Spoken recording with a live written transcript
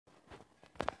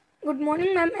Good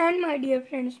morning, ma'am, and my dear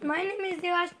friends. My name is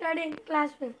Deva, studying in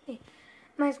class 50.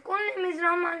 My school name is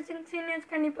Ram Man Singh Senior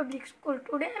Secondary Public School.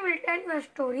 Today I will tell you a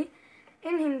story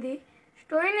in Hindi.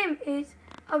 Story name is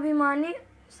Abhimani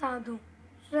Sadhu.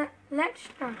 So, let's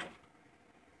start.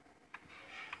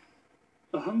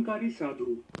 अहंकारी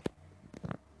साधु।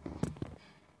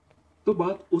 तो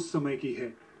बात उस समय की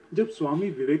है जब स्वामी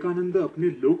विवेकानंद अपने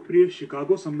लोकप्रिय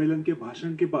शिकागो सम्मेलन के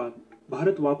भाषण के बाद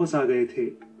भारत वापस आ गए थे।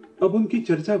 अब उनकी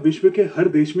चर्चा विश्व के हर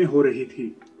देश में हो रही थी।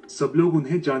 सब लोग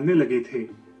उन्हें जानने लगे थे।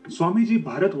 स्वामी जी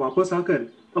भारत वापस आकर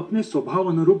अपने स्वभाव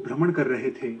अनुरूप भ्रमण कर रहे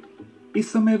थे।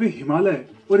 इस समय वे हिमालय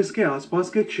और इसके आसपास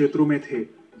के क्षेत्रों में थे।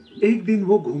 एक दिन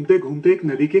वो घूमते घूमते एक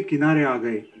नदी के किनारे आ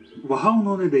गए। वहां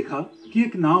उन्होंने देखा कि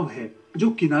एक नाव है जो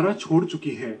किनारा छोड़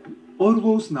चुकी है और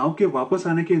वो उस नाव के वापस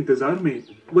आने के इंतजार में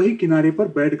वही किनारे पर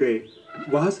बैठ गए।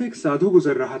 वहां से एक साधु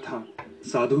गुजर रहा था।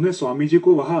 साधु ने स्वामी जी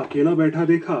को वहां अकेला बैठा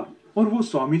देखा और वो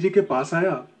स्वामी जी के पास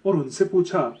आया और उनसे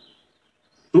पूछा,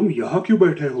 तुम यहाँ क्यों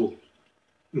बैठे हो?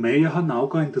 मैं यहाँ नाव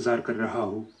का इंतजार कर रहा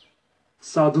हूँ।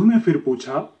 साधु ने फिर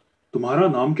पूछा, तुम्हारा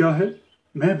नाम क्या है?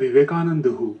 मैं विवेकानंद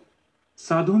हूँ।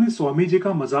 साधु ने स्वामी जी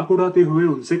का मजाक उड़ाते हुए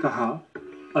उनसे कहा,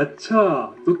 अच्छा,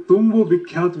 तो तुम वो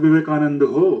विख्यात विवेकानंद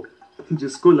हो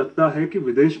जिसको लगता है कि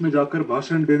विदेश में जाकर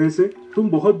भाषण देने से तुम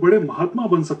बहुत बड़े महात्मा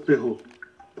बन सकते हो।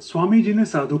 स्वामी जी ने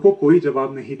साधु को कोई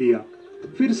जवाब नहीं दिया।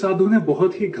 फिर साधु ने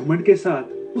बहुत ही घमंड के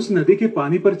साथ उस नदी के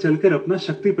पानी पर चलकर अपना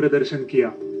शक्ति प्रदर्शन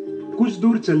किया। कुछ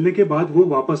दूर चलने के बाद वो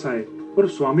वापस आए और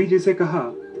स्वामी जी से कहा,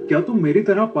 क्या तुम मेरी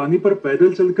तरह पानी पर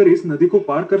पैदल चलकर इस नदी को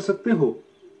पार कर सकते हो?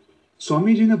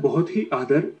 स्वामी जी ने बहुत ही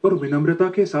आदर और विनम्रता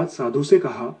के साथ साधु से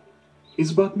कहा,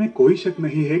 इस बात में कोई शक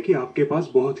नहीं है कि आपके पास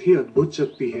बहुत ही अद्भुत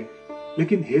शक्ति है।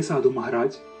 लेकिन हे साधु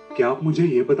महाराज, क्या आप मुझे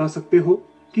ये बता सकते हो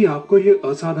कि आपको ये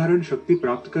असाधारण शक्ति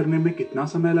प्राप्त करने में कितना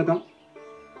समय लगा?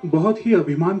 बहुत ही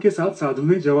अभिमान के साथ साधु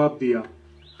ने जवाब दिया,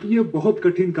 यह बहुत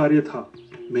कठिन कार्य था।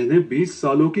 मैंने 20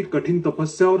 सालों की कठिन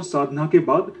तपस्या और साधना के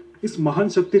बाद इस महान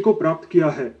शक्ति को प्राप्त किया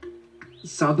है।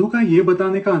 साधु का ये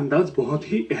बताने का अंदाज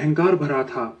बहुत ही अहंकार भरा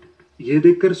था। ये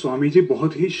देखकर स्वामी जी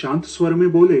बहुत ही शांत स्वर में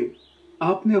बोले,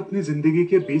 आपने अपनी जिंदगी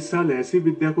के 20 साल ऐसी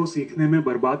विद्या को सीखने में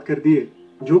बर्बाद कर दिए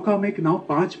जो काम एक नाव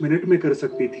 5 मिनट में कर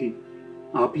सकती थी।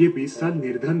 आप ये 20 साल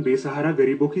निर्धन बेसहारा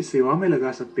गरीबों की सेवा में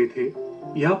लगा सकते थे,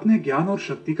 या अपने ज्ञान और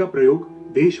शक्ति का प्रयोग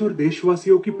देश और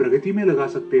देशवासियों की प्रगति में लगा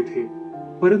सकते थे।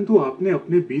 परंतु आपने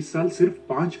अपने 20 साल सिर्फ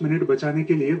 5 मिनट बचाने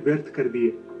के लिए व्यर्थ कर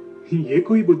दिए। ये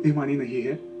कोई बुद्धिमानी नहीं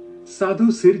है।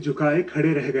 साधु सिर झुकाए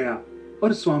खड़े रह गया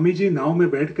और स्वामी जी नाव में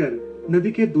बैठकर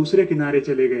नदी के दूसरे किनारे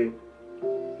चले गए।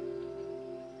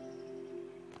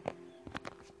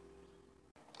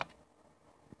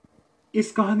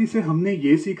 इस कहानी से हमने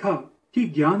ये सीखा कि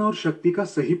ज्ञान और शक्ति का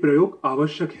सही प्रयोग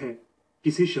आवश्यक है।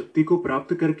 किसी शक्ति को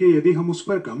प्राप्त करके यदि हम उस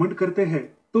पर घमंड करते हैं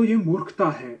तो ये मूर्खता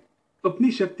है।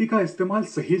 अपनी शक्ति का इस्तेमाल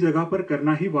सही जगह पर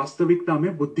करना ही वास्तविकता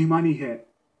में बुद्धिमानी है।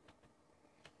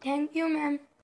 Thank you, ma'am.